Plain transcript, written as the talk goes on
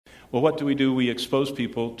Well, what do? We expose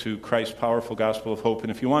people to Christ's powerful gospel of hope.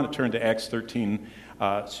 And if you want to turn to Acts 13,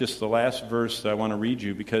 it's just the last verse that I want to read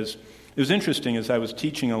you, because it was interesting as I was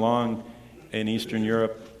teaching along in Eastern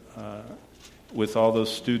Europe with all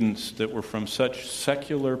those students that were from such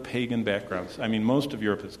secular pagan backgrounds. I mean, most of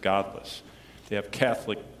Europe is godless. They have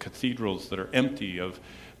Catholic cathedrals that are empty of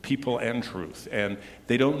people and truth, and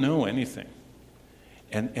they don't know anything.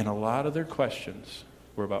 And a lot of their questions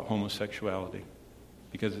were about homosexuality,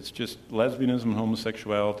 because it's just lesbianism and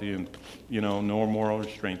homosexuality and, no moral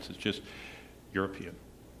restraints. It's just European.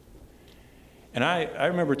 And I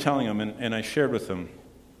remember telling them, and I shared with them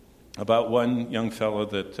about one young fellow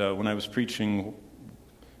that when I was preaching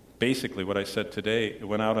basically what I said today, it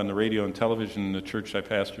went out on the radio and television in the church I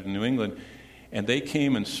pastored in New England, and they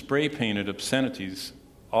came and spray painted obscenities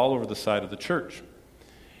all over the side of the church.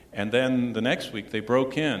 And then the next week they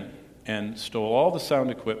broke in and stole all the sound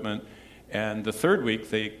equipment, and the third week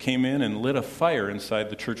they came in and lit a fire inside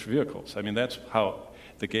the church vehicles. I mean, that's how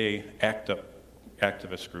the gay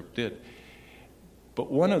activist group did. But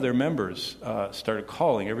one of their members started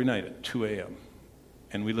calling every night at 2 a.m.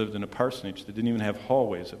 And we lived in a parsonage that didn't even have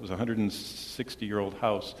hallways. It was a 160-year-old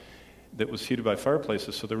house that was heated by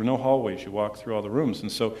fireplaces, so there were no hallways. You walked through all the rooms.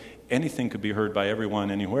 And so anything could be heard by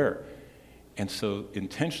everyone, anywhere. And so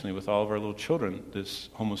intentionally, with all of our little children, this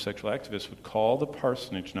homosexual activist would call the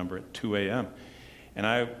parsonage number at 2 a.m. And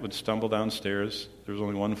I would stumble downstairs. There was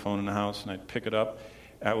only one phone in the house, and I'd pick it up.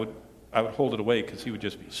 I would hold it away because he would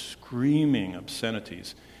just be screaming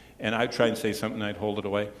obscenities. And I'd try and say something, and I'd hold it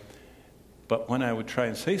away. But when I would try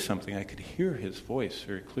and say something, I could hear his voice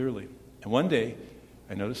very clearly. And one day,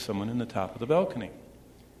 I noticed someone in the top of the balcony,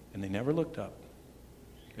 and they never looked up.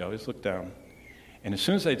 They always looked down. And as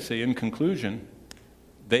soon as I'd say, in conclusion,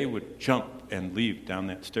 they would jump and leave down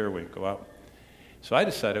that stairway and go out. So I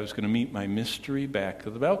decided I was going to meet my mystery back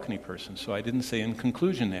of the balcony person. So I didn't say in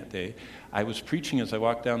conclusion that day. I was preaching as I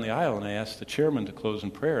walked down the aisle, and I asked the chairman to close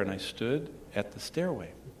in prayer, and I stood at the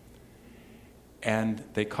stairway. And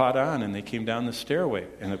they caught on, and they came down the stairway.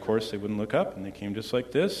 And, of course, they wouldn't look up, and they came just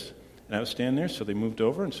like this. And I was standing there, so they moved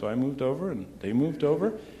over, and so I moved over, and they moved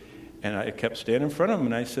over. And I kept standing in front of them,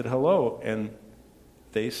 and I said, hello. And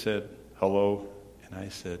they said, hello. And I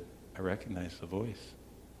said, I recognize the voice.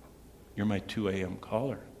 You're my 2 a.m.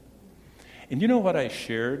 caller. And you know what I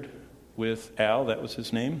shared with Al? That was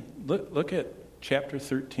his name. Look at chapter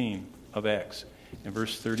 13 of Acts in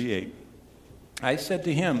verse 38. I said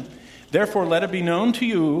to him, therefore let it be known to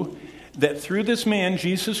you that through this man,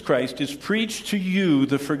 Jesus Christ, is preached to you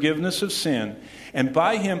the forgiveness of sin, and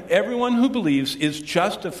by him everyone who believes is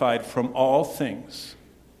justified from all things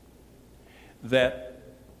that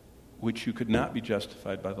which you could not be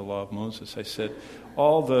justified by the law of Moses. I said,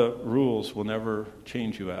 all the rules will never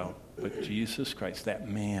change you out, but Jesus Christ, that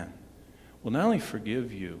man, will not only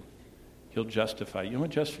forgive you, he'll justify you. You know what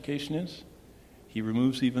justification is? He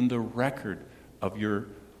removes even the record of your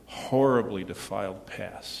horribly defiled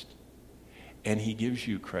past, and he gives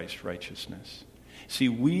you Christ's righteousness. See,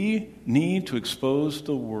 we need to expose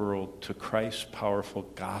the world to Christ's powerful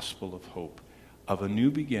gospel of hope, of a new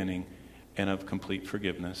beginning, and of complete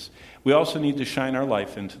forgiveness. We also need to shine our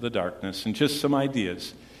life into the darkness. And just some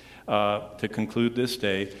ideas to conclude this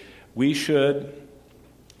day. We should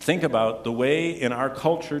think about the way in our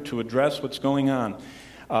culture to address what's going on.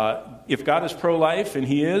 If God is pro-life, and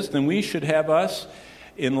he is, then we should have us,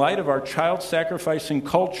 in light of our child-sacrificing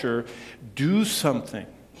culture, do something.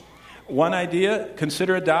 One idea,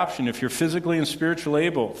 consider adoption. If you're physically and spiritually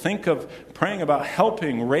able, think of praying about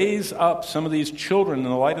helping raise up some of these children in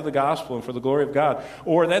the light of the gospel and for the glory of God.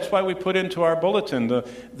 Or that's why we put into our bulletin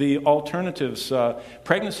the Alternatives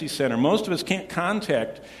Pregnancy Center. Most of us can't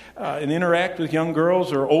contact and interact with young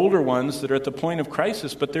girls or older ones that are at the point of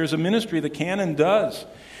crisis, but there's a ministry that can and does.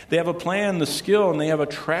 They have a plan, the skill, and they have a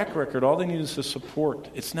track record. All they need is the support.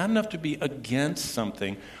 It's not enough to be against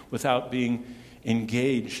something without being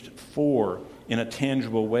engaged in a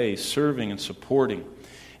tangible way, serving and supporting.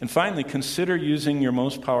 And finally, consider using your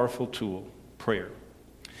most powerful tool, prayer.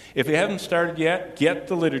 If you haven't started yet, get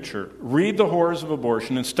the literature, read the horrors of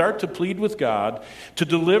abortion, and start to plead with God to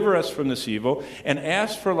deliver us from this evil, and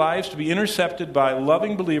ask for lives to be intercepted by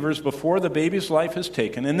loving believers before the baby's life is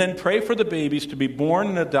taken, and then pray for the babies to be born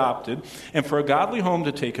and adopted, and for a godly home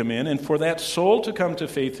to take them in, and for that soul to come to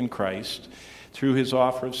faith in Christ through his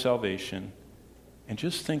offer of salvation. And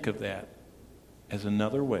just think of that as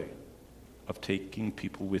another way of taking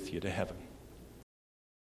people with you to heaven.